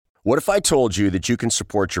What if I told you that you can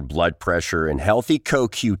support your blood pressure and healthy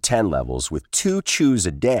CoQ10 levels with 2 chews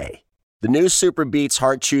a day? The new Super Beats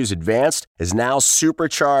Heart Chews Advanced is now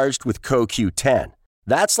supercharged with CoQ10.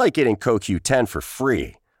 That's like getting CoQ10 for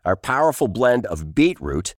free. Our powerful blend of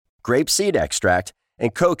beetroot, grapeseed extract,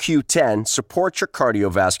 and CoQ10 supports your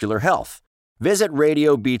cardiovascular health. Visit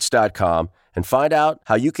RadioBeats.com and find out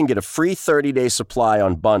how you can get a free 30-day supply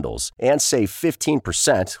on bundles and save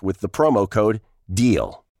 15% with the promo code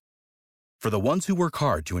DEAL. For the ones who work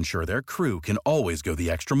hard to ensure their crew can always go the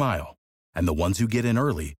extra mile, and the ones who get in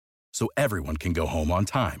early so everyone can go home on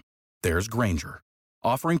time, there's Grainger,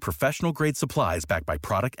 offering professional-grade supplies backed by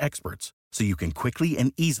product experts so you can quickly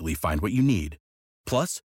and easily find what you need.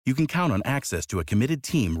 Plus, you can count on access to a committed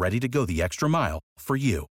team ready to go the extra mile for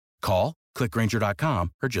you. Call, click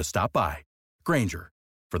Grainger.com, or just stop by. Grainger,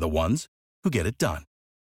 for the ones who get it done.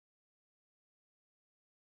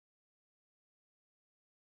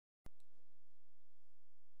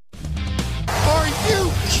 Are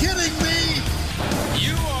you kidding me?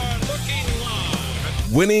 You are looking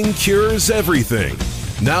live. Winning cures everything.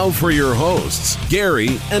 Now for your hosts, Gary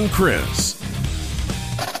and Chris.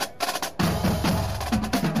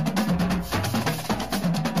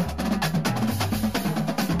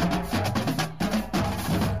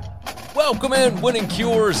 Welcome in, Winning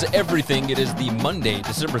Cures Everything. It is the Monday,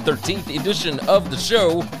 December 13th edition of the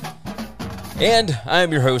show. And I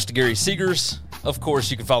am your host, Gary Seegers. Of course,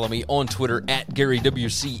 you can follow me on Twitter at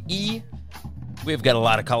GaryWCE. We've got a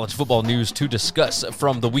lot of college football news to discuss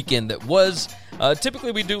from the weekend that was.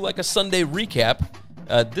 Typically, we do like a Sunday recap.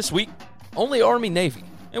 This week, only Army-Navy.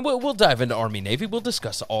 And we'll dive into Army-Navy. We'll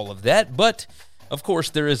discuss all of that. But, of course,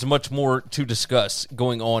 there is much more to discuss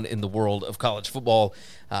going on in the world of college football.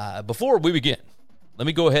 Before we begin, let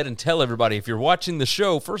me go ahead and tell everybody, if you're watching the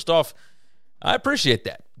show, first off, I appreciate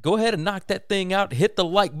that. Go ahead and knock that thing out. Hit the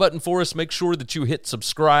like button for us. Make sure that you hit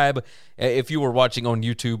subscribe if you are watching on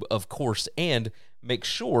YouTube, of course. And make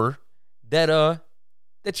sure that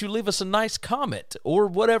you leave us a nice comment or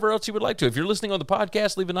whatever else you would like to. If you're listening on the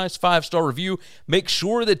podcast, leave a nice 5-star review. Make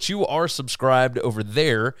sure that you are subscribed over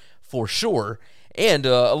there for sure. And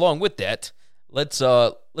along with that, let's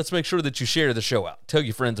make sure that you share the show out. Tell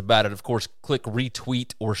your friends about it. Of course, click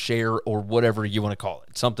retweet or share or whatever you want to call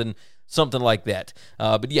it. Something like that.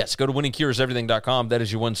 But yes, go to winningcureseverything.com. That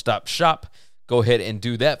is your one-stop shop. Go ahead and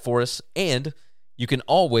do that for us. And you can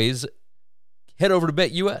always head over to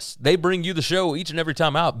BetUS. They bring you the show each and every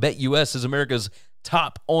time out. BetUS is America's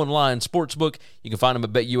top online sportsbook. You can find them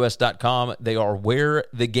at betus.com. They are where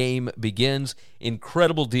the game begins.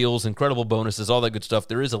 Incredible deals, incredible bonuses, all that good stuff.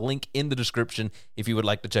 There is a link in the description if you would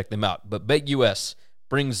like to check them out. But BetUS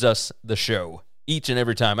brings us the show each and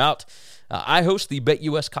every time out. I host the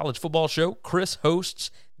BetUS College Football Show. Chris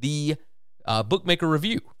hosts the Bookmaker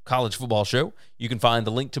Review College Football Show. You can find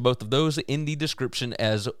the link to both of those in the description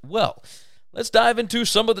as well. Let's dive into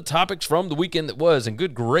some of the topics from the weekend that was, and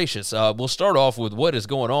good gracious, we'll start off with what is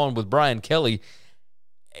going on with Brian Kelly.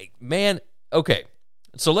 Man, okay,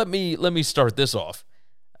 so let me start this off.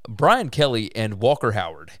 Brian Kelly and Walker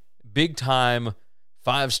Howard, big-time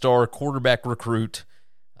 5-star quarterback recruit,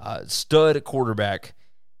 stud quarterback,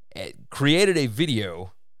 created a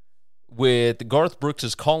video with Garth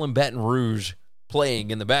Brooks' Callin' Baton Rouge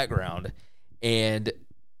playing in the background, and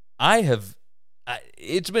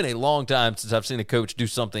it's been a long time since I've seen a coach do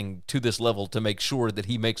something to this level to make sure that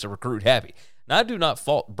he makes a recruit happy. Now, I do not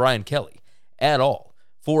fault Brian Kelly at all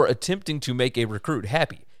for attempting to make a recruit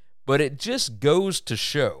happy, but it just goes to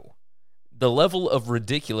show the level of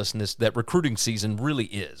ridiculousness that recruiting season really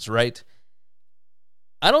is, right?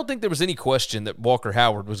 I don't think there was any question that Walker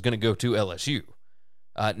Howard was going to go to LSU.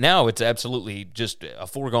 Now it's absolutely just a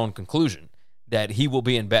foregone conclusion that he will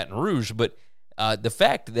be in Baton Rouge, but the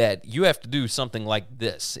fact that you have to do something like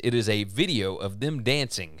this, it is a video of them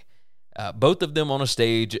dancing, both of them on a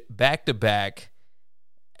stage, back-to-back,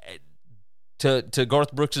 to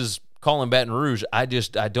Garth Brooks' Callin' Baton Rouge. I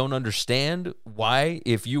don't understand why,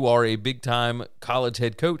 if you are a big-time college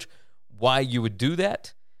head coach, why you would do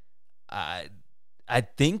that. I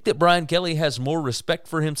think that Brian Kelly has more respect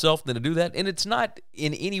for himself than to do that, and it's not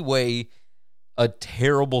in any way a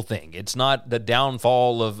terrible thing. It's not the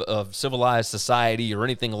downfall of civilized society or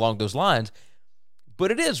anything along those lines, but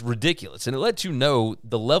it is ridiculous, and it lets you know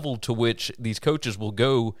the level to which these coaches will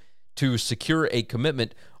go to secure a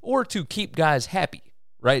commitment or to keep guys happy,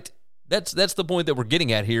 right? That's the point that we're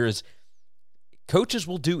getting at here is coaches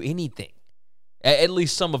will do anything. At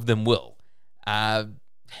least some of them will.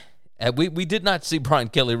 We did not see Brian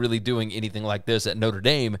Kelly really doing anything like this at Notre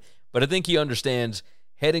Dame, but I think he understands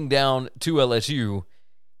heading down to LSU,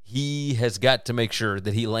 he has got to make sure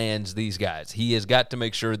that he lands these guys. He has got to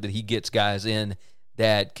make sure that he gets guys in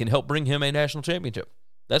that can help bring him a national championship.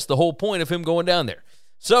 That's the whole point of him going down there.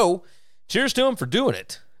 So, cheers to him for doing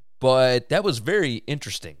it. But that was very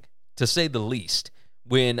interesting, to say the least,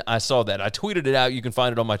 when I saw that. I tweeted it out. You can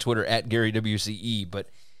find it on my Twitter, at GaryWCE. But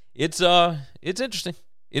it's interesting.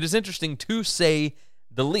 It is interesting, to say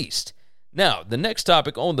the least. Now, the next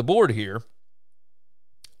topic on the board here,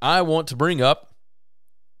 I want to bring up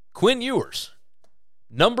Quinn Ewers,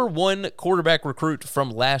 number 1 quarterback recruit from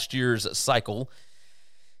last year's cycle.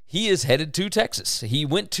 He is headed to Texas. He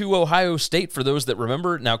went to Ohio State, for those that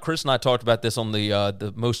remember. Now, Chris and I talked about this on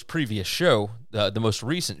the most previous show, the most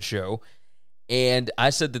recent show, and I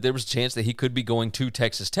said that there was a chance that he could be going to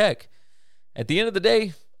Texas Tech. At the end of the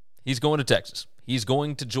day, he's going to Texas. He's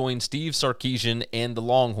going to join Steve Sarkisian and the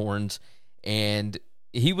Longhorns, and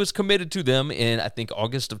he was committed to them in, I think,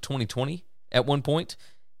 August of 2020 at one point,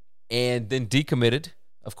 and then decommitted.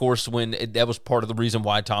 Of course, that was part of the reason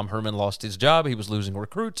why Tom Herman lost his job. He was losing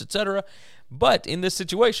recruits, etc. But in this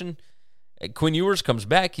situation, Quinn Ewers comes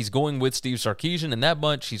back. He's going with Steve Sarkisian and that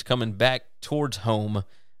bunch. He's coming back towards home,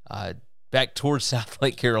 back towards South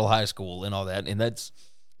Lake Carroll High School and all that. And it's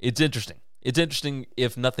interesting. It's interesting,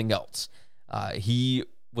 if nothing else. He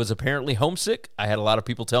was apparently homesick. I had a lot of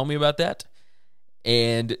people tell me about that.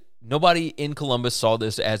 And nobody in Columbus saw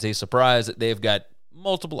this as a surprise. They've got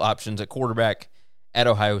multiple options at quarterback at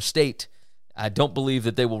Ohio State. I don't believe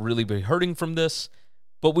that they will really be hurting from this,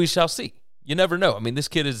 but we shall see. You never know. I mean, this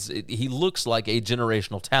kid he looks like a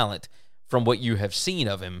generational talent from what you have seen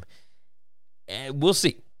of him. And we'll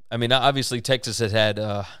see. I mean, obviously Texas has had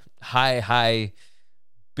high,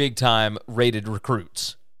 big-time rated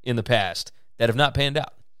recruits in the past that have not panned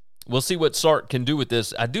out. We'll see what Sark can do with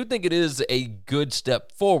this. I do think it is a good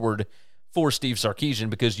step forward for Steve Sarkisian,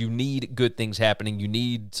 because you need good things happening. You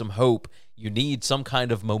need some hope. You need some kind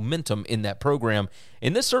of momentum in that program,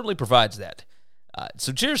 and this certainly provides that.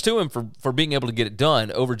 So cheers to him for being able to get it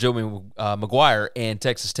done over Joey McGuire and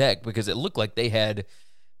Texas Tech, because it looked like they had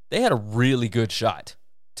a really good shot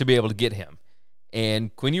to be able to get him.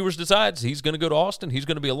 And Quinn Ewers decides he's going to go to Austin. He's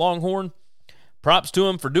going to be a Longhorn. Props to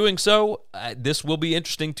him for doing so. This will be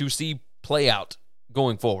interesting to see play out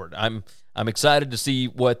going forward. I'm excited to see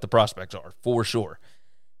what the prospects are, for sure.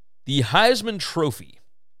 The Heisman Trophy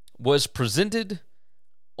was presented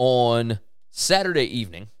on Saturday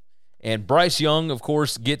evening, and Bryce Young, of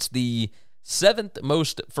course, gets the 7th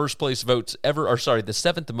most first-place votes ever, the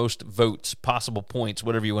 7th most votes, possible points,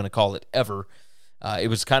 whatever you want to call it, ever. It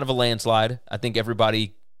was kind of a landslide. I think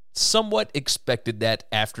everybody somewhat expected that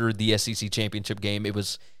after the SEC championship game. It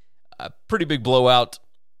was a pretty big blowout,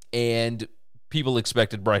 and people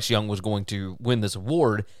expected Bryce Young was going to win this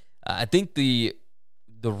award. I think the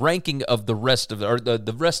ranking of the rest of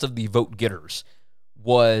the rest of the vote getters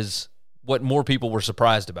was what more people were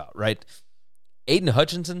surprised about, right? Aiden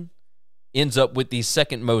Hutchinson ends up with the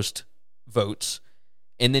 2nd most votes,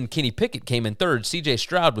 and then Kenny Pickett came in 3rd. C.J.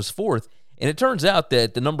 Stroud was 4th, and it turns out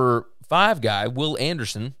that the number 5 guy, Will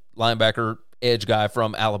Anderson, linebacker, edge guy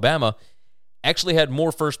from Alabama, actually had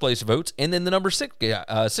more first-place votes, and then the number 6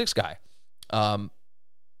 guy,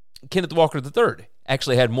 Kenneth Walker III,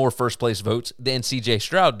 actually had more first-place votes than C.J.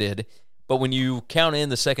 Stroud did. But when you count in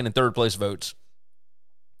the 2nd and 3rd place votes,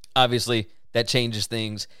 obviously that changes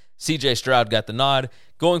things. C.J. Stroud got the nod.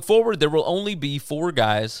 Going forward, there will only be 4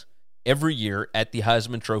 guys every year at the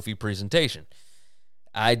Heisman Trophy presentation.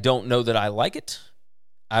 I don't know that I like it.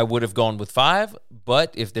 I would have gone with 5,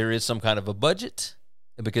 but if there is some kind of a budget,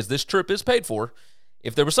 because this trip is paid for,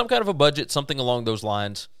 if there was some kind of a budget, something along those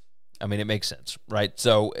lines, I mean, it makes sense, right?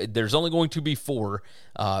 So there's only going to be 4.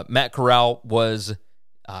 Matt Corral was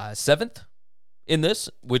 7th in this,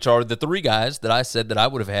 which are the 3 guys that I said that I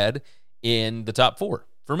would have had in the top 4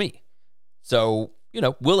 for me. So,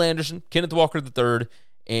 Will Anderson, Kenneth Walker III,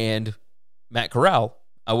 and Matt Corral,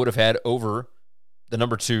 I would have had over the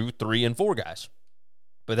number 2, 3, and 4 guys.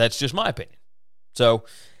 But that's just my opinion. So,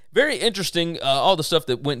 very interesting, all the stuff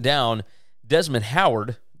that went down. Desmond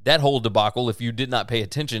Howard, that whole debacle, if you did not pay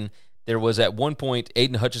attention, there was at one point,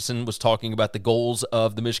 Aiden Hutchinson was talking about the goals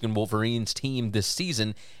of the Michigan Wolverines team this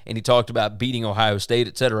season, and he talked about beating Ohio State,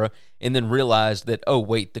 etc., and then realized that, oh,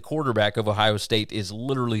 wait, the quarterback of Ohio State is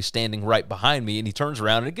literally standing right behind me, and he turns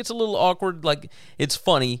around, and it gets a little awkward. Like, it's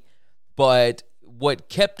funny, but what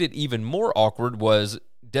kept it even more awkward was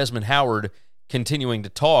Desmond Howard continuing to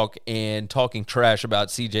talk and talking trash about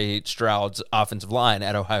C.J. Stroud's offensive line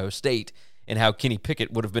at Ohio State and how Kenny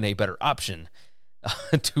Pickett would have been a better option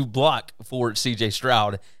to block for C.J.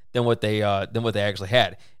 Stroud than what they actually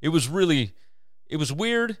had. It was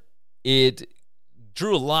weird. It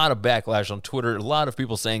drew a lot of backlash on Twitter. A lot of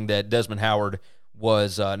people saying that Desmond Howard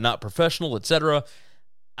was not professional, etc.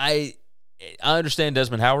 I understand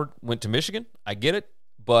Desmond Howard went to Michigan. I get it,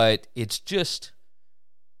 but it's just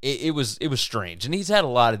it was strange, and he's had a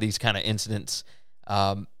lot of these kind of incidents.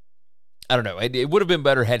 I don't know. It would have been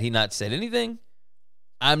better had he not said anything.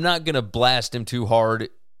 I'm not gonna blast him too hard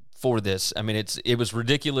for this. I mean, it was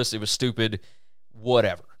ridiculous. It was stupid.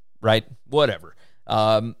 Whatever, right? Whatever.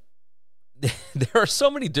 There are so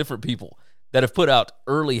many different people that have put out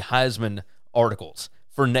early Heisman articles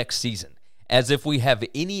for next season, as if we have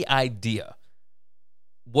any idea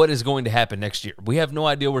what is going to happen next year. We have no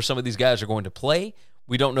idea where some of these guys are going to play.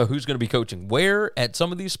 We don't know who's going to be coaching where at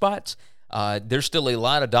some of these spots. There's still a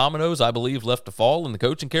lot of dominoes, I believe, left to fall in the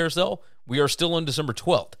coaching carousel. We are still on December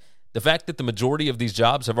 12th. The fact that the majority of these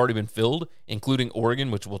jobs have already been filled, including Oregon,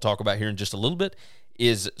 which we'll talk about here in just a little bit,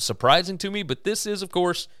 is surprising to me. But this is, of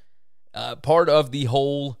course, part of the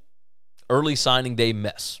whole early signing day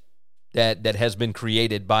mess that has been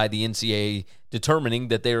created by the NCAA determining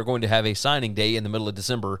that they are going to have a signing day in the middle of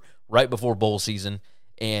December, right before bowl season,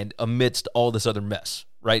 and amidst all this other mess,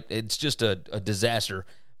 right? It's just a disaster.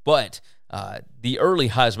 But the early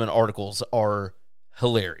Heisman articles are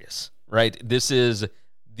hilarious, right? This is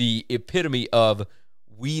the epitome of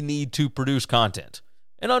we need to produce content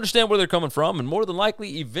and understand where they're coming from, and more than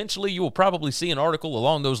likely, eventually, you will probably see an article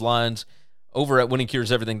along those lines over at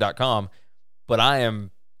winningcureseverything.com. But I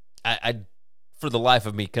for the life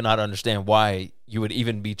of me, cannot understand why you would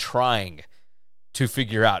even be trying to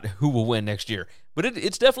figure out who will win next year. But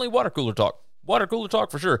it's definitely water cooler talk. Water cooler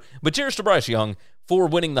talk for sure. But cheers to Bryce Young for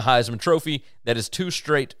winning the Heisman Trophy. That is 2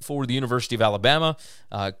 straight for the University of Alabama.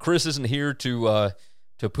 Chris isn't here to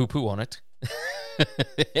poo-poo on it.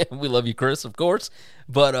 We love you, Chris, of course.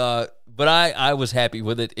 But I was happy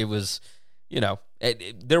with it. It was,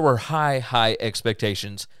 there were high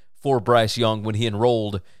expectations for Bryce Young when he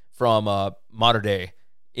enrolled from Mater Dei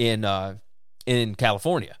in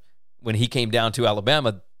California. When he came down to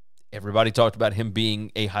Alabama, everybody talked about him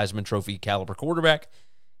being a Heisman Trophy caliber quarterback,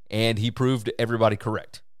 and he proved everybody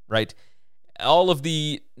correct, right? All of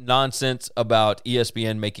the nonsense about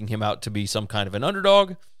ESPN making him out to be some kind of an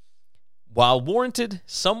underdog, while warranted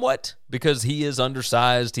somewhat, because he is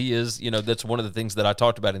undersized, he is, that's one of the things that I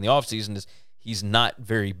talked about in the offseason is he's not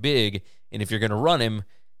very big, and if you're going to run him,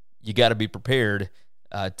 you got to be prepared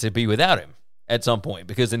to be without him at some point,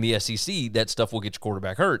 because in the SEC, that stuff will get your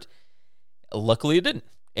quarterback hurt. Luckily, it didn't.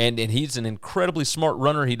 And he's an incredibly smart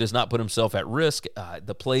runner. He does not put himself at risk.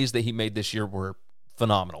 The plays that he made this year were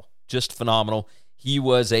phenomenal, just phenomenal. He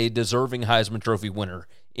was a deserving Heisman Trophy winner,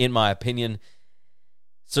 in my opinion.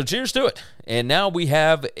 So cheers to it. And now we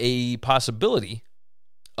have a possibility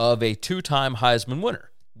of a 2-time Heisman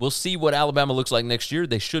winner. We'll see what Alabama looks like next year.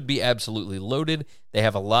 They should be absolutely loaded. They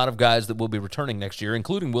have a lot of guys that will be returning next year,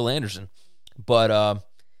 including Will Anderson. But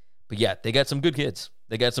yeah, they got some good kids.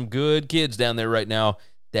 They got some good kids down there right now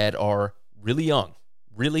that are really young.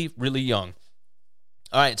 Really, really young.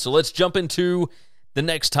 All right, so let's jump into the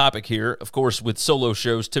next topic here. Of course, with solo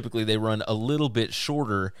shows, typically they run a little bit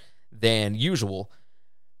shorter than usual.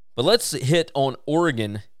 But let's hit on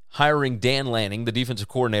Oregon hiring Dan Lanning, the defensive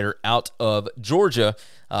coordinator out of Georgia.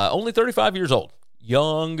 Only 35 years old.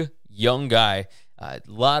 Young guy. A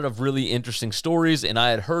lot of really interesting stories, and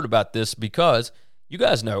I had heard about this because you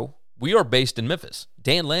guys know we are based in Memphis.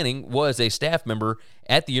 Dan Lanning was a staff member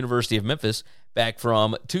at the University of Memphis back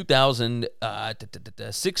from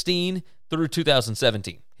 2016 through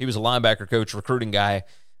 2017. He was a linebacker coach, recruiting guy,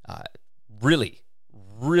 really,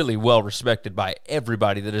 really well respected by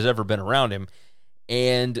everybody that has ever been around him.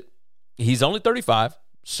 And he's only 35,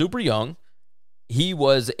 super young. He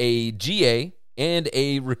was a GA and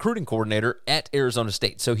a recruiting coordinator at Arizona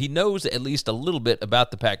State. So he knows at least a little bit about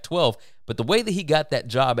the Pac-12. But the way that he got that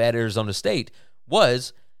job at Arizona State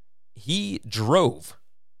was he drove,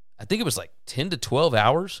 I think it was like 10 to 12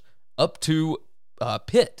 hours up to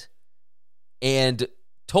Pitt and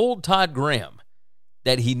told Todd Graham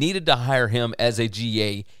that he needed to hire him as a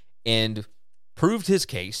GA and proved his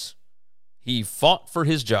case. He fought for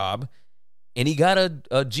his job, and he got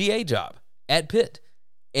a GA job at Pitt,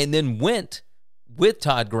 and then went with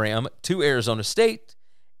Todd Graham to Arizona State,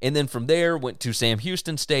 and then from there went to Sam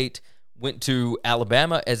Houston State, went to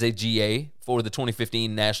Alabama as a GA for the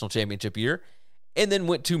 2015 National Championship year, and then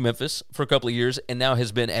went to Memphis for a couple of years, and now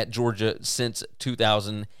has been at Georgia since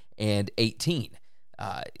 2018.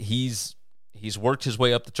 He's worked his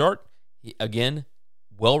way up the chart. Again,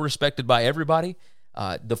 well respected by everybody.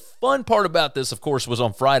 The fun part about this, of course, was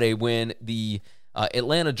on Friday when the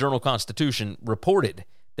Atlanta Journal-Constitution reported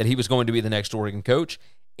that he was going to be the next Oregon coach,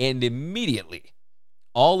 and immediately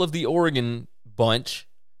all of the Oregon bunch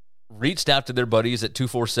reached out to their buddies at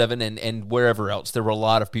 247 and wherever else. There were a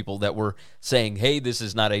lot of people that were saying, hey, this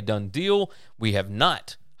is not a done deal. We have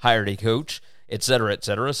not hired a coach, et cetera, et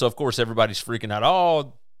cetera. So, of course, everybody's freaking out.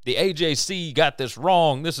 Oh, the AJC got this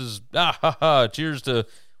wrong. This is, cheers to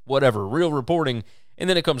whatever, real reporting. And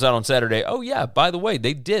then it comes out on Saturday, oh, yeah, by the way,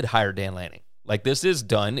 they did hire Dan Lanning. Like, this is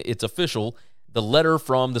done. It's official. The letter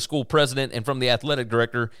from the school president and from the athletic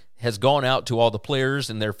director has gone out to all the players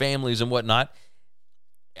and their families and whatnot.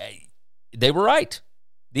 They were right.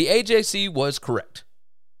 The AJC was correct.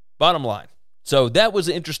 Bottom line. So that was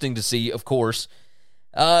interesting to see, of course.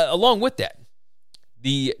 Along with that,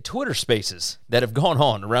 the Twitter spaces that have gone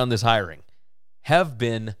on around this hiring have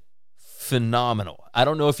been phenomenal. I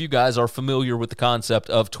don't know if you guys are familiar with the concept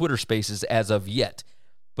of Twitter spaces as of yet,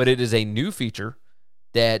 but it is a new feature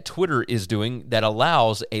that Twitter is doing that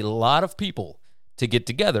allows a lot of people to get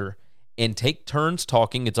together and take turns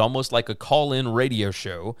talking. It's almost like a call-in radio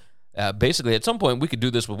show. Basically, at some point, we could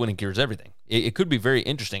do this with Winning Cures Everything. It could be very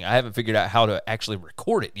interesting. I haven't figured out how to actually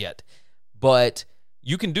record it yet. But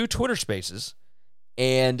you can do Twitter Spaces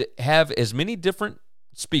and have as many different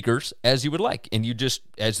speakers as you would like. And you just,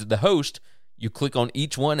 as the host, you click on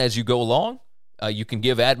each one as you go along. You can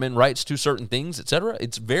give admin rights to certain things, etc.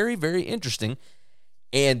 It's very, very interesting.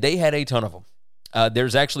 And they had a ton of them.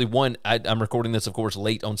 There's actually one, I'm recording this, of course,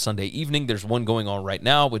 late on Sunday evening. There's one going on right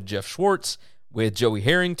now with Jeff Schwartz, with Joey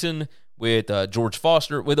Harrington, with George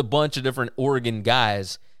Foster, with a bunch of different Oregon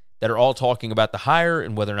guys that are all talking about the hire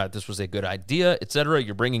and whether or not this was a good idea, etc.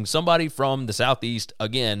 You're bringing somebody from the Southeast,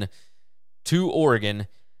 again, to Oregon,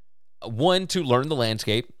 one, to learn the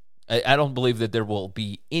landscape. I don't believe that there will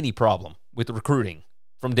be any problem with the recruiting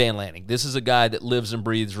from Dan Lanning. This is a guy that lives and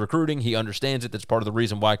breathes recruiting. He understands it. That's part of the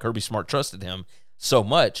reason why Kirby Smart trusted him so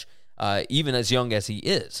much, even as young as he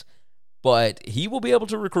is. But he will be able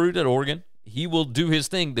to recruit at Oregon. He will do his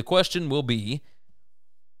thing. The question will be,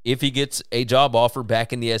 if he gets a job offer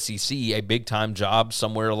back in the SEC, a big-time job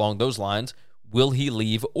somewhere along those lines, will he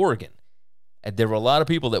leave Oregon? And there were a lot of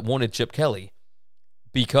people that wanted Chip Kelly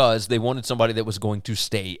because they wanted somebody that was going to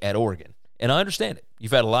stay at Oregon. And I understand it.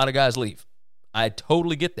 You've had a lot of guys leave. I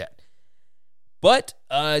totally get that. But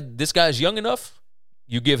this guy's young enough.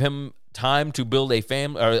 You give him time to build a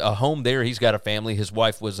family, or a home there. He's got a family. His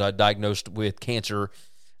wife was diagnosed with cancer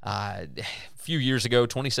a few years ago,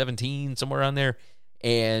 2017, somewhere around there,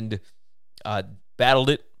 and battled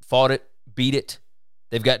it, fought it, beat it.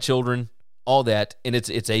 They've got children, all that, and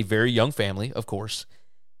it's a very young family, of course.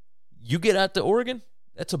 You get out to Oregon,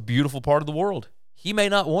 that's a beautiful part of the world. He may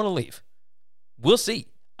not want to leave. We'll see.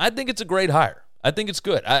 I think it's a great hire. I think it's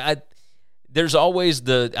good. There's always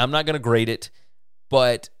I'm not going to grade it,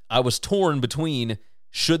 but I was torn between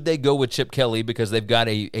should they go with Chip Kelly because they've got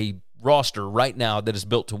a roster right now that is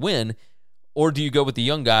built to win, or do you go with the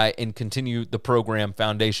young guy and continue the program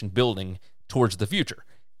foundation building towards the future?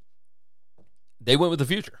 They went with the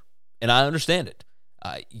future, and I understand it.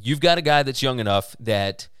 You've got a guy that's young enough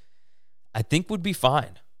that I think would be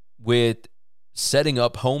fine with setting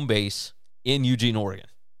up home base in Eugene, Oregon.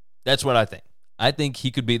 That's what I think. I think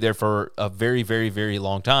he could be there for a very, very, very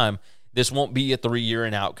long time. This won't be a 3-year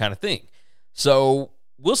and out kind of thing. So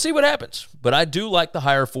we'll see what happens. But I do like the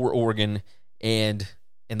hire for Oregon, and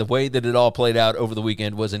the way that it all played out over the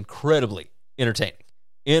weekend was incredibly entertaining.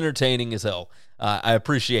 Entertaining as hell. I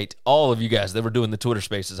appreciate all of you guys that were doing the Twitter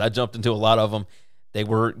spaces. I jumped into a lot of them. They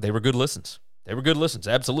were good listens. They were good listens,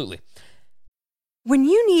 absolutely. When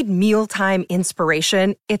you need mealtime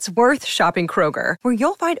inspiration, it's worth shopping Kroger, where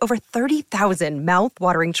you'll find over 30,000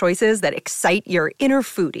 mouth-watering choices that excite your inner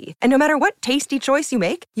foodie. And no matter what tasty choice you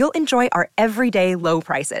make, you'll enjoy our everyday low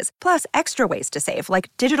prices, plus extra ways to save,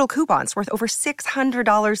 like digital coupons worth over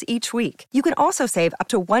 $600 each week. You can also save up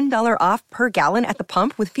to $1 off per gallon at the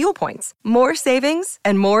pump with fuel points. More savings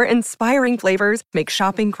and more inspiring flavors make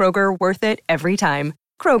shopping Kroger worth it every time.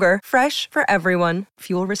 Kroger, fresh for everyone.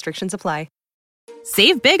 Fuel restrictions apply.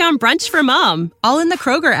 Save big on brunch for mom, all in the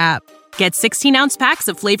Kroger app. Get 16-ounce packs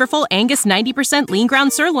of flavorful Angus 90% lean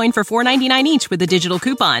ground sirloin for $4.99 each with a digital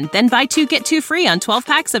coupon. Then buy 2, get 2 free on 12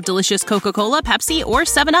 packs of delicious Coca-Cola, Pepsi, or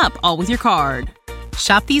 7-Up, all with your card.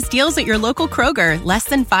 Shop these deals at your local Kroger, less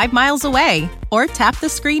than 5 miles away. Or tap the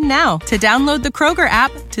screen now to download the Kroger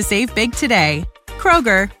app to save big today.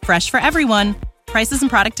 Kroger, fresh for everyone. Prices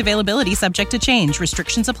and product availability subject to change.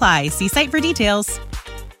 Restrictions apply. See site for details.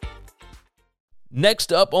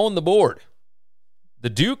 Next up on the board, the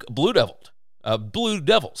Duke Blue Devils.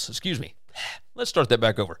 Let's start that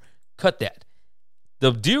back over. Cut that.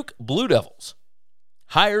 The Duke Blue Devils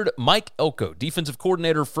hired Mike Elko, defensive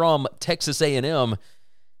coordinator from Texas A&M.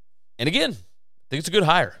 And again, think it's a good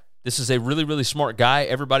hire. This is a really, really smart guy.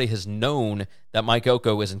 Everybody has known that Mike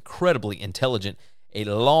Elko is incredibly intelligent. A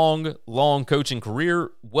long, long coaching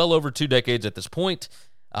career, well over 2 decades at this point.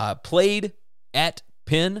 Played at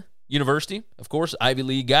Penn University, of course, Ivy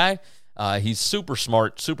League guy. He's super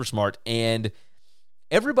smart, and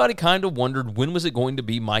everybody kind of wondered when was it going to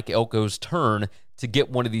be Mike Elko's turn to get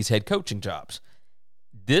one of these head coaching jobs.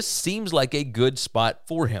 This seems like a good spot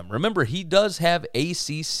for him. Remember, he does have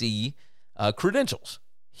ACC credentials.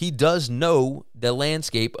 He does know the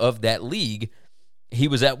landscape of that league. He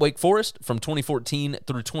was at Wake Forest from 2014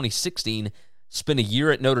 through 2016, spent a year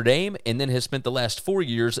at Notre Dame, and then has spent the last 4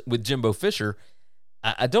 years with Jimbo Fisher.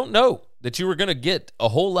 I don't know that you were going to get a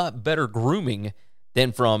whole lot better grooming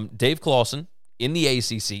than from Dave Clawson in the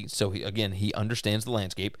ACC. So, he understands the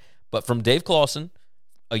landscape. But from Dave Clawson,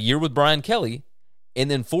 a year with Brian Kelly, and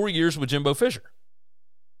then 4 years with Jimbo Fisher.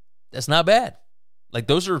 That's not bad. Like,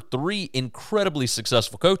 those are 3 incredibly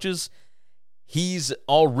successful coaches. He's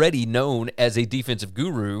already known as a defensive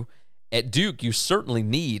guru. At Duke, you certainly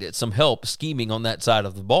need some help scheming on that side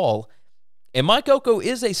of the ball. And Mike Elko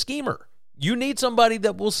is a schemer. You need somebody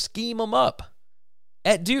that will scheme them up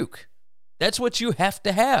at Duke. That's what you have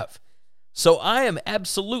to have. So I am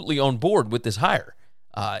absolutely on board with this hire.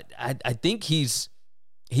 I think he's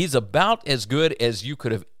about as good as you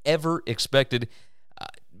could have ever expected.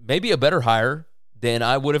 Maybe a better hire than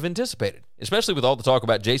I would have anticipated, especially with all the talk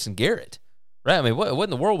about Jason Garrett. Right? I mean, what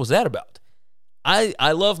in the world was that about?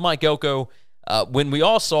 I love Mike Elko. When we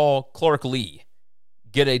all saw Clark Lee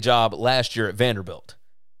get a job last year at Vanderbilt,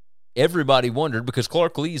 everybody wondered, because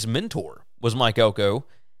Clark Lee's mentor was Mike Elko.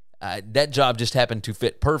 That job just happened to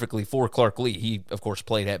fit perfectly for Clark Lee. He, of course,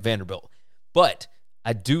 played at Vanderbilt. But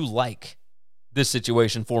I do like this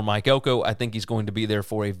situation for Mike Elko. I think he's going to be there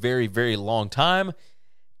for a very, very long time.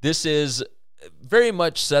 This is very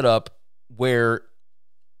much set up where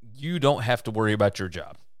you don't have to worry about your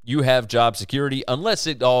job. You have job security unless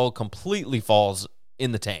it all completely falls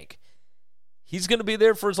in the tank. He's going to be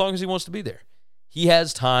there for as long as he wants to be there. He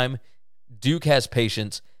has time. Duke has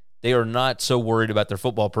patience. They are not so worried about their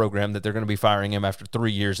football program that they're going to be firing him after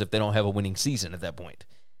 3 years if they don't have a winning season at that point.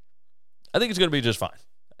 I think he's going to be just fine.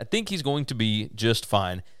 I think he's going to be just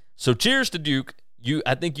fine. So cheers to Duke.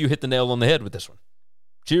 I think you hit the nail on the head with this one.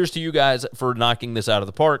 Cheers to you guys for knocking this out of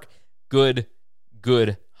the park. Good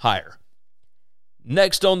hire.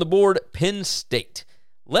 Next on the board, Penn State.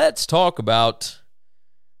 Let's talk about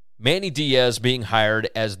Manny Diaz being hired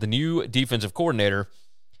as the new defensive coordinator.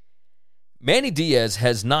 Manny Diaz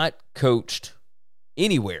has not coached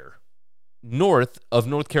anywhere north of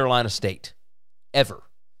North Carolina State, ever.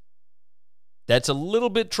 That's a little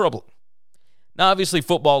bit troubling. Now, obviously,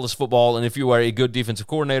 football is football, and if you are a good defensive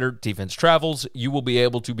coordinator, defense travels, you will be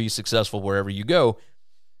able to be successful wherever you go.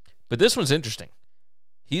 But this one's interesting.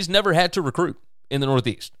 He's never had to recruit in the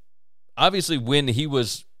Northeast. Obviously, when he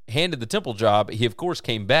was handed the Temple job, he, of course,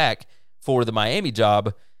 came back for the Miami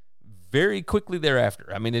job very quickly thereafter.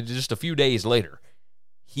 I mean, just a few days later.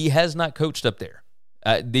 He has not coached up there.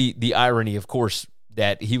 The irony, of course,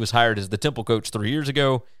 that he was hired as the Temple coach 3 years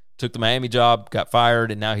ago, took the Miami job, got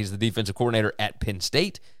fired, and now he's the defensive coordinator at Penn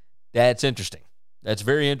State. That's interesting. That's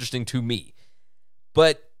very interesting to me.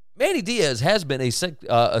 But Manny Diaz has been a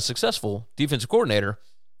successful defensive coordinator.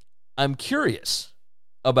 I'm curious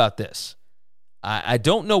about this. I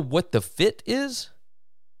don't know what the fit is,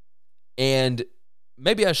 and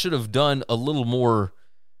maybe I should have done a little more,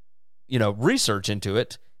 research into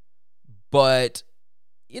it. But,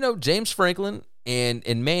 James Franklin and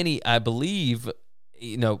Manny, I believe,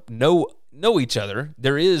 know each other.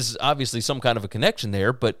 There is obviously some kind of a connection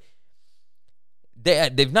there, but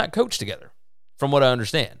they've not coached together, from what I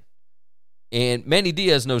understand. And Manny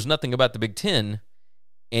Diaz knows nothing about the Big Ten,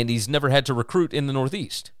 and he's never had to recruit in the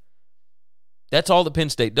Northeast. That's all that Penn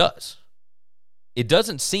State does. It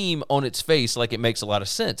doesn't seem on its face like it makes a lot of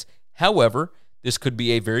sense. However, this could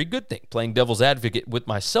be a very good thing. Playing devil's advocate with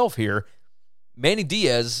myself here, Manny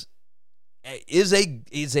Diaz is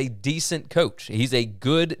a decent coach. He's a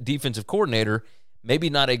good defensive coordinator, maybe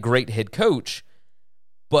not a great head coach,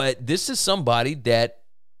 but this is somebody that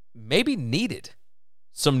maybe needed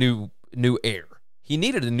some new air. He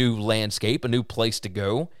needed a new landscape, a new place to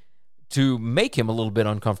go to make him a little bit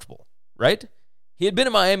uncomfortable, right? He had been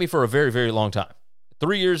in Miami for a very, very long time.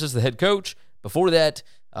 3 years as the head coach. Before that,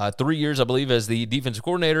 3 years, I believe, as the defensive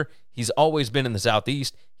coordinator. He's always been in the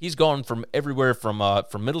Southeast. He's gone from everywhere from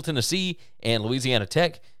Middle Tennessee and Louisiana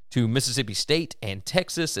Tech to Mississippi State and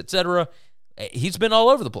Texas, etc. He's been all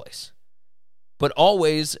over the place, but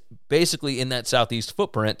always basically in that Southeast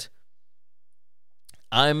footprint.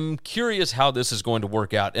 I'm curious how this is going to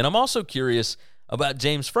work out, and I'm also curious about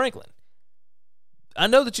James Franklin. I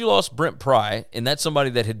know that you lost Brent Pry, and that's somebody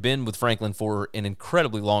that had been with Franklin for an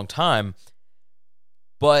incredibly long time.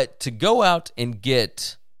 But to go out and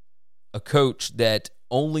get a coach that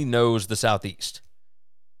only knows the Southeast,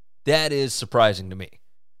 that is surprising to me.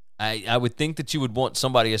 I would think that you would want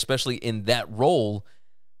somebody, especially in that role,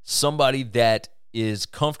 somebody that is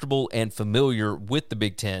comfortable and familiar with the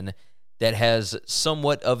Big Ten, that has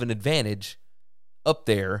somewhat of an advantage up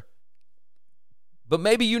there. But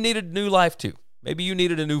maybe you needed new life too. Maybe you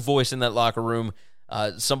needed a new voice in that locker room,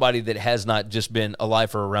 somebody that has not just been a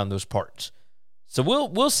lifer around those parts. So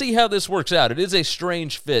we'll see how this works out. It is a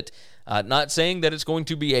strange fit. Not saying that it's going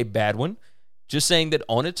to be a bad one, just saying that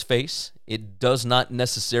on its face, it does not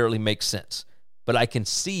necessarily make sense. But I can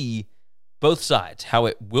see both sides, how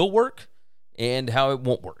it will work and how it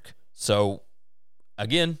won't work. So,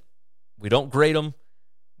 again, we don't grade them.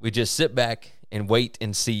 We just sit back and wait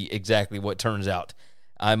and see exactly what turns out.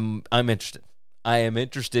 I'm interested. I am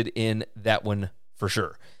interested in that one for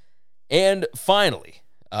sure. And finally,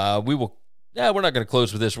 we're not going to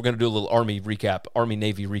close with this. We're going to do a little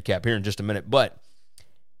Army-Navy recap here in just a minute. But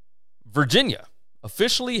Virginia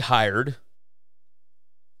officially hired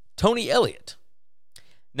Tony Elliott.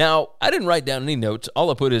 Now, I didn't write down any notes.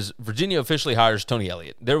 All I put is Virginia officially hires Tony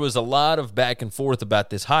Elliott. There was a lot of back and forth about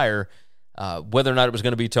this hire, whether or not it was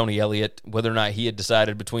going to be Tony Elliott, whether or not he had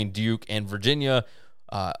decided between Duke and Virginia,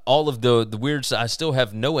 all of the weird stuff. I still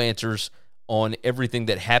have no answers on everything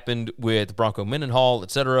that happened with Bronco Mendenhall,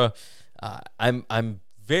 etc. I'm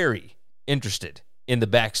very interested in the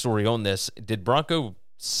backstory on this. Did Bronco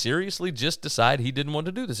seriously just decide he didn't want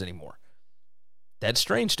to do this anymore? That's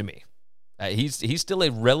strange to me. He's still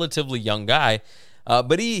a relatively young guy,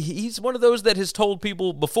 but he's one of those that has told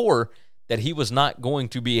people before that he was not going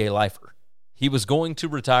to be a lifer. He was going to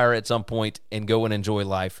retire at some point and go and enjoy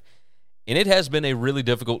life. And it has been a really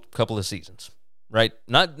difficult couple of seasons, right?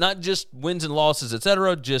 Not just wins and losses,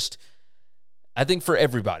 etc. Just, I think for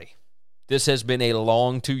everybody, this has been a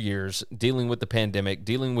long 2 years dealing with the pandemic,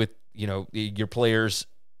 dealing with, your players,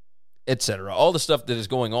 etc. All the stuff that is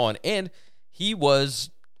going on. And he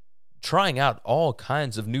was trying out all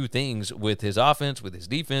kinds of new things with his offense, with his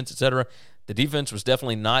defense, etc. The defense was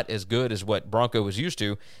definitely not as good as what Bronco was used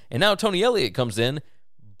to. And now Tony Elliott comes in,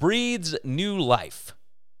 breathes new life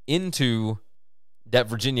into that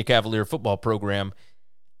Virginia Cavalier football program.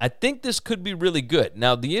 I think this could be really good.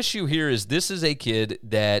 Now, the issue here is this is a kid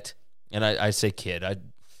that, and I say kid,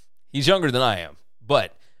 he's younger than I am,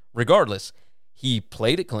 but regardless, he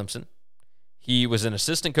played at Clemson. He was an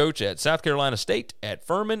assistant coach at South Carolina State, at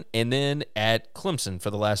Furman, and then at Clemson for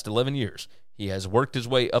the last 11 years. He has worked his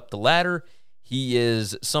way up the ladder. He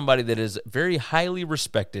is somebody that is very highly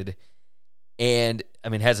respected and,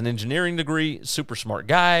 has an engineering degree, super smart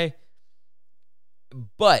guy.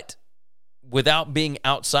 But without being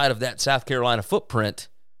outside of that South Carolina footprint,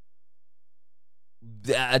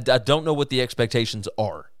 I don't know what the expectations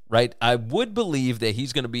are, right? I would believe that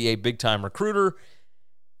he's going to be a big-time recruiter,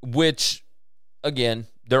 which, again,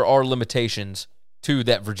 there are limitations to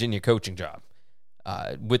that Virginia coaching job.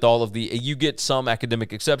 With all of you get some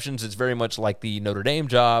academic exceptions. It's very much like the Notre Dame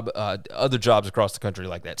job, other jobs across the country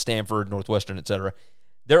like that, Stanford, Northwestern, etc.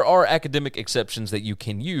 There are academic exceptions that you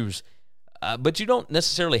can use, but you don't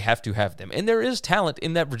necessarily have to have them. And there is talent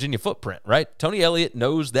in that Virginia footprint, right? Tony Elliott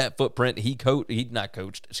knows that footprint. He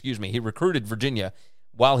recruited Virginia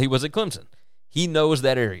while he was at Clemson. He knows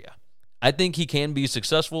that area. I think he can be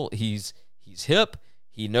successful. He's hip.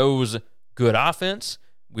 He knows good offense.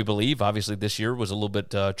 We believe, obviously, this year was a little bit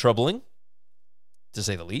troubling, to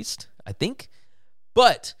say the least, I think.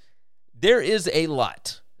 But there is a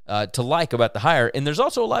lot to like about the hire, and there's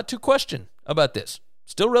also a lot to question about this.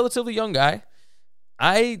 Still relatively young guy.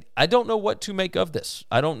 I don't know what to make of this.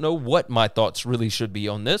 I don't know what my thoughts really should be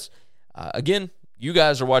on this. Again, you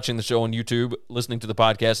guys are watching the show on YouTube, listening to the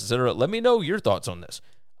podcast, etc. Let me know your thoughts on this.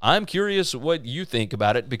 I'm curious what you think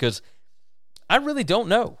about it because I really don't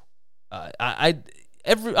know.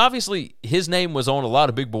 Obviously, his name was on a lot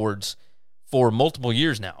of big boards for multiple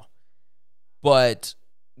years now. But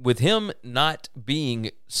with him not being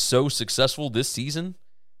so successful this season,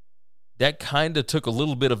 that kind of took a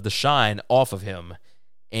little bit of the shine off of him.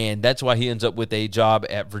 And that's why he ends up with a job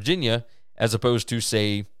at Virginia as opposed to,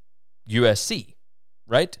 say, USC,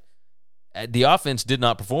 right? The offense did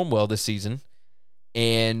not perform well this season.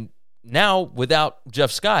 And now, without Jeff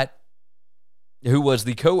Scott, who was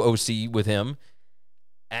the co-OC with him,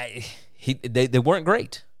 they weren't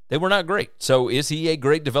great. They were not great. So is he a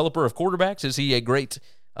great developer of quarterbacks? Is he a great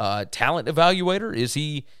talent evaluator? Is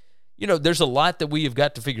he, there's a lot that we have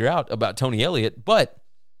got to figure out about Tony Elliott, but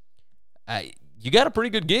you got a pretty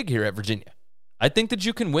good gig here at Virginia. I think that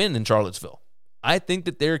you can win in Charlottesville. I think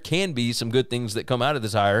that there can be some good things that come out of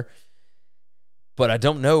this hire, but I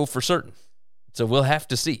don't know for certain. So we'll have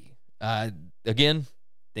to see. Again,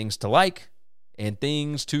 things to like and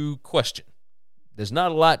things to question. There's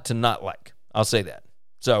not a lot to not like. I'll say that.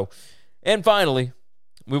 So, and finally,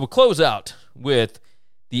 we will close out with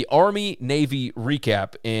the Army-Navy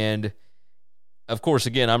recap. And, of course,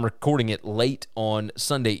 again, I'm recording it late on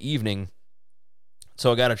Sunday evening,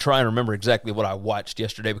 so I got to try and remember exactly what I watched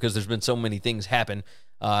yesterday because there's been so many things happen.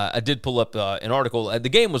 I did pull up an article. The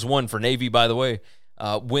game was won for Navy, by the way,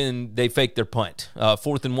 when they faked their punt.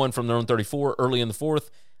 4th and 1 from their own 34 early in the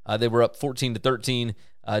fourth. They were up 14-13.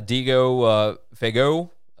 Diego Fago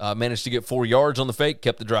managed to get 4 yards on the fake,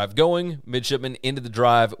 kept the drive going. Midshipman ended the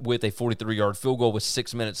drive with a 43-yard field goal with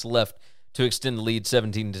 6 minutes left to extend the lead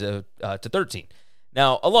 17-13.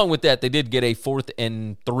 Now, along with that, they did get a 4th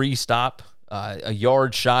and 3 stop, a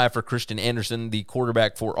yard shy for Christian Anderson, the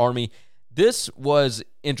quarterback for Army. This was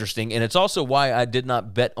interesting, and it's also why I did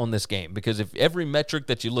not bet on this game, because if every metric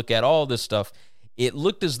that you look at, all this stuff, it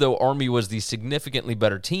looked as though Army was the significantly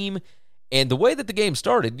better team. And the way that the game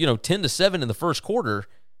started, 10-7 in the first quarter,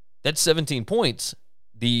 that's 17 points.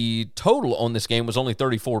 The total on this game was only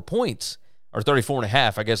 34 points, or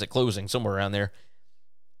 34.5, I guess, at closing, somewhere around there.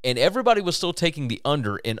 And everybody was still taking the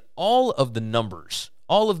under, and all of the numbers,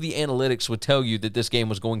 all of the analytics would tell you that this game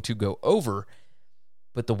was going to go over.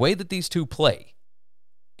 But the way that these two play,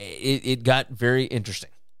 it got very interesting.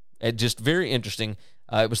 Just very interesting.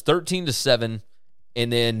 It was 13-7,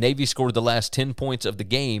 and then Navy scored the last 10 points of the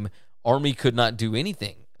game. Army could not do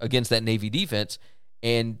anything against that Navy defense.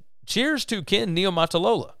 And cheers to Ken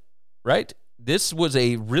Niumatalolo, right? This was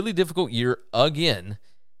a really difficult year again,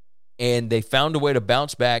 and they found a way to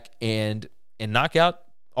bounce back and knock out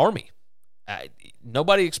Army.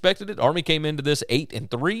 Nobody expected it. Army came into this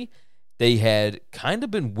 8-3. They had kind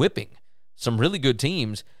of been whipping some really good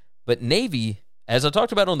teams, but Navy, as I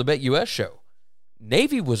talked about on the BetUS show,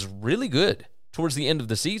 Navy was really good towards the end of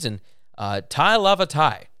the season. Tai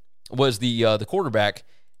Lavatai was the quarterback,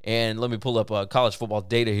 and let me pull up college football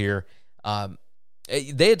data here.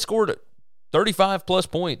 They had scored 35-plus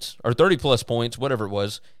points, or 30-plus points, whatever it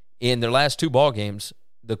was, in their last 2 ball games.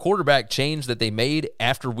 The quarterback change that they made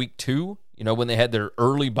after week 2, when they had their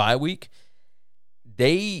early bye week,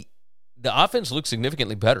 the offense looked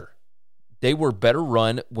significantly better. They were better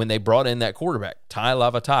run when they brought in that quarterback. Tai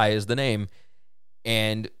Lavatai is the name.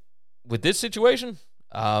 And with this situation,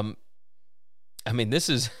 this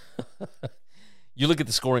is you look at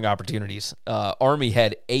the scoring opportunities. Army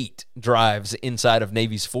had 8 drives inside of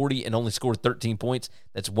Navy's 40 and only scored 13 points.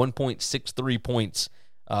 That's 1.63 points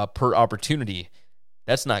per opportunity.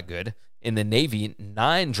 That's not good. In the Navy,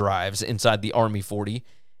 9 drives inside the Army 40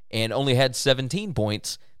 and only had 17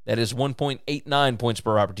 points. That is 1.89 points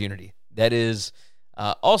per opportunity. That is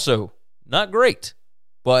also not great,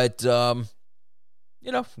 but, good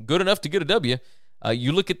enough to get a W.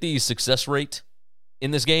 You look at the success rate in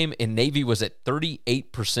this game, and Navy was at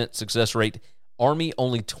 38% success rate. Army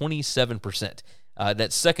only 27%.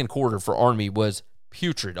 That second quarter for Army was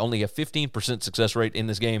putrid. Only a 15% success rate in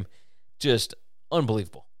this game. Just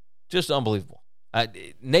unbelievable. Just unbelievable.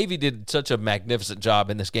 Navy did such a magnificent job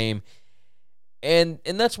in this game. And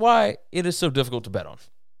that's why it is so difficult to bet on.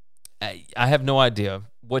 I have no idea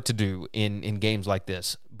what to do in games like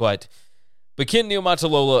this. But Ken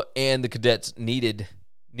Niumatalolo and the Cadets needed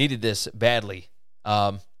this badly.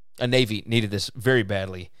 Navy needed this very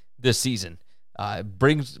badly this season.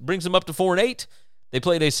 Brings them up to 4-8. They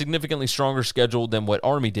played a significantly stronger schedule than what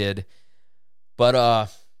Army did. But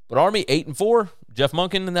Army 8-4. Jeff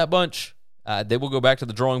Monken and that bunch. They will go back to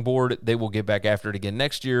the drawing board. They will get back after it again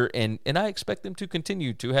next year, and I expect them to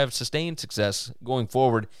continue to have sustained success going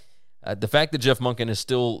forward. The fact that Jeff Monken is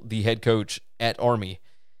still the head coach at Army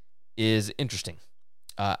is interesting.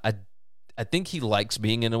 I think he likes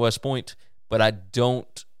being in West Point, but I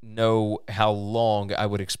don't know how long I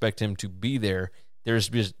would expect him to be there. There's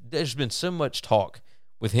been so much talk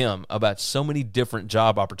with him about so many different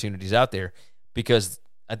job opportunities out there because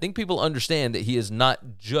I think people understand that he is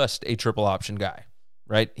not just a triple option guy,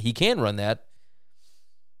 right? He can run that,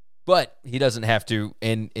 but he doesn't have to,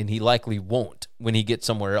 and he likely won't when he gets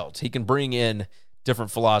somewhere else. He can bring in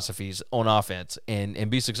different philosophies on offense and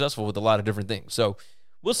be successful with a lot of different things. So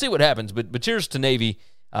we'll see what happens, but cheers to Navy.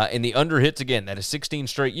 And the under hits again. That is 16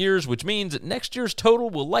 straight years, which means that next year's total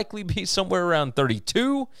will likely be somewhere around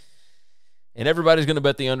 32, and everybody's going to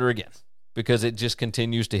bet the under again because it just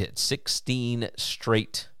continues to hit 16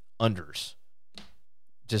 straight unders.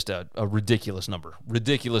 Just a ridiculous number,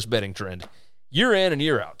 ridiculous betting trend, year in and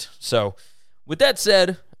year out. So With that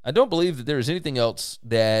said, I don't believe that there is anything else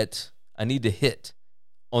that I need to hit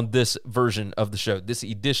on this version of the show, this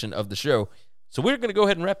edition of the show. So we're going to go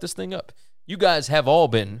ahead and wrap this thing up. You guys have all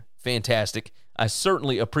been fantastic. I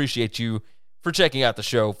certainly appreciate you for checking out the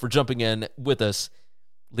show, for jumping in with us.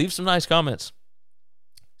 Leave some nice comments.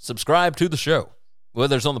 Subscribe to the show,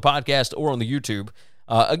 whether it's on the podcast or on the YouTube.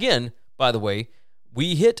 Again, by the way,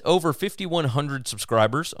 we hit over 5,100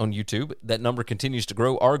 subscribers on YouTube. That number continues to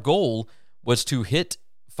grow. Our goal was to hit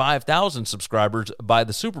 5,000 subscribers by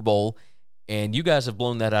the Super Bowl, and you guys have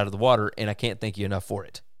blown that out of the water, and I can't thank you enough for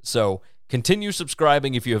it. So continue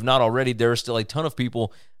subscribing if you have not already. There are still a ton of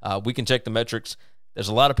people. We can check the metrics. There's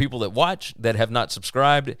a lot of people that watch that have not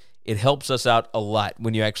subscribed. It helps us out a lot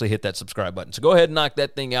when you actually hit that subscribe button. So go ahead and knock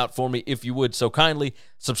that thing out for me if you would so kindly.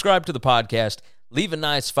 Subscribe to the podcast. Leave a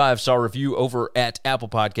nice 5-star review over at Apple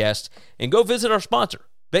Podcasts. And go visit our sponsor,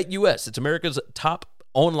 BetUS. It's America's top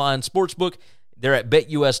online sportsbook. They're at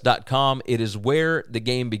betus.com. It is where the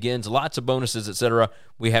game begins. Lots of bonuses, etc.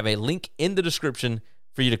 We have a link in the description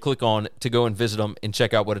for you to click on to go and visit them and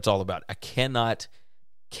check out what it's all about. I cannot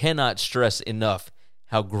stress enough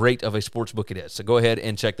how great of a sports book it is. So go ahead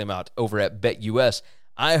and check them out over at BetUS.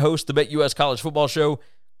 I host the BetUS College Football Show.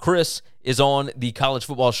 Chris is on the College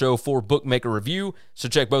Football Show for Bookmaker Review. So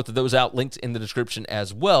check both of those out, linked in the description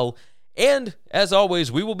as well. And as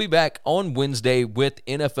always, we will be back on Wednesday with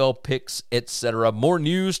NFL picks, etc. More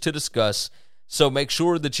news to discuss. So make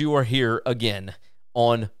sure that you are here again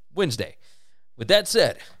on Wednesday. With that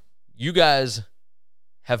said, you guys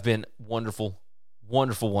have been wonderful,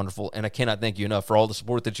 wonderful, wonderful, and I cannot thank you enough for all the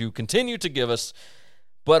support that you continue to give us.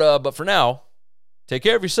 But for now, take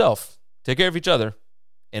care of yourself, take care of each other,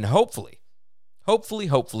 and hopefully,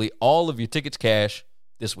 all of your tickets cash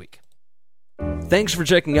this week. Thanks for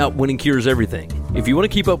checking out Winning Cures Everything. If you want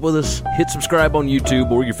to keep up with us, hit subscribe on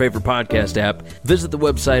YouTube or your favorite podcast app. Visit the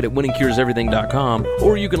website at winningcureseverything.com,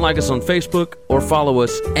 or you can like us on Facebook or follow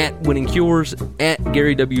us at Winning Cures, at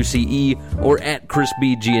Gary WCE, or at Chris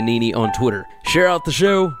B. Giannini on Twitter. Share out the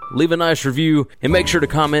show, leave a nice review, and make sure to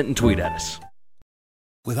comment and tweet at us.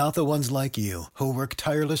 Without the ones like you, who work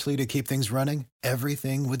tirelessly to keep things running,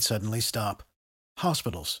 everything would suddenly stop.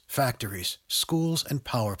 Hospitals, factories, schools, and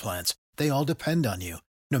power plants, they all depend on you.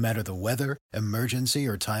 No matter the weather, emergency,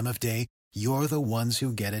 or time of day, you're the ones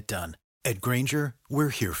who get it done. At Grainger, we're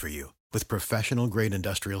here for you with professional-grade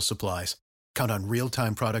industrial supplies. Count on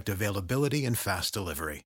real-time product availability and fast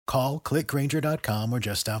delivery. Call, click Grainger.com, or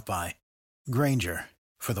just stop by. Grainger,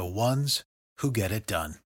 for the ones who get it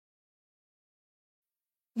done.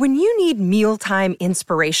 When you need mealtime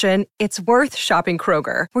inspiration, it's worth shopping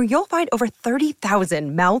Kroger, where you'll find over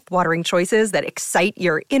 30,000 mouth-watering choices that excite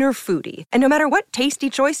your inner foodie. And no matter what tasty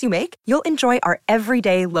choice you make, you'll enjoy our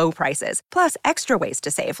everyday low prices, plus extra ways to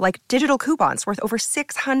save, like digital coupons worth over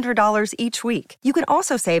 $600 each week. You can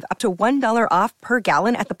also save up to $1 off per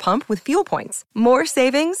gallon at the pump with fuel points. More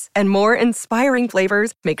savings and more inspiring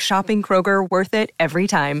flavors make shopping Kroger worth it every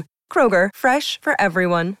time. Kroger, fresh for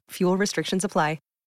everyone. Fuel restrictions apply.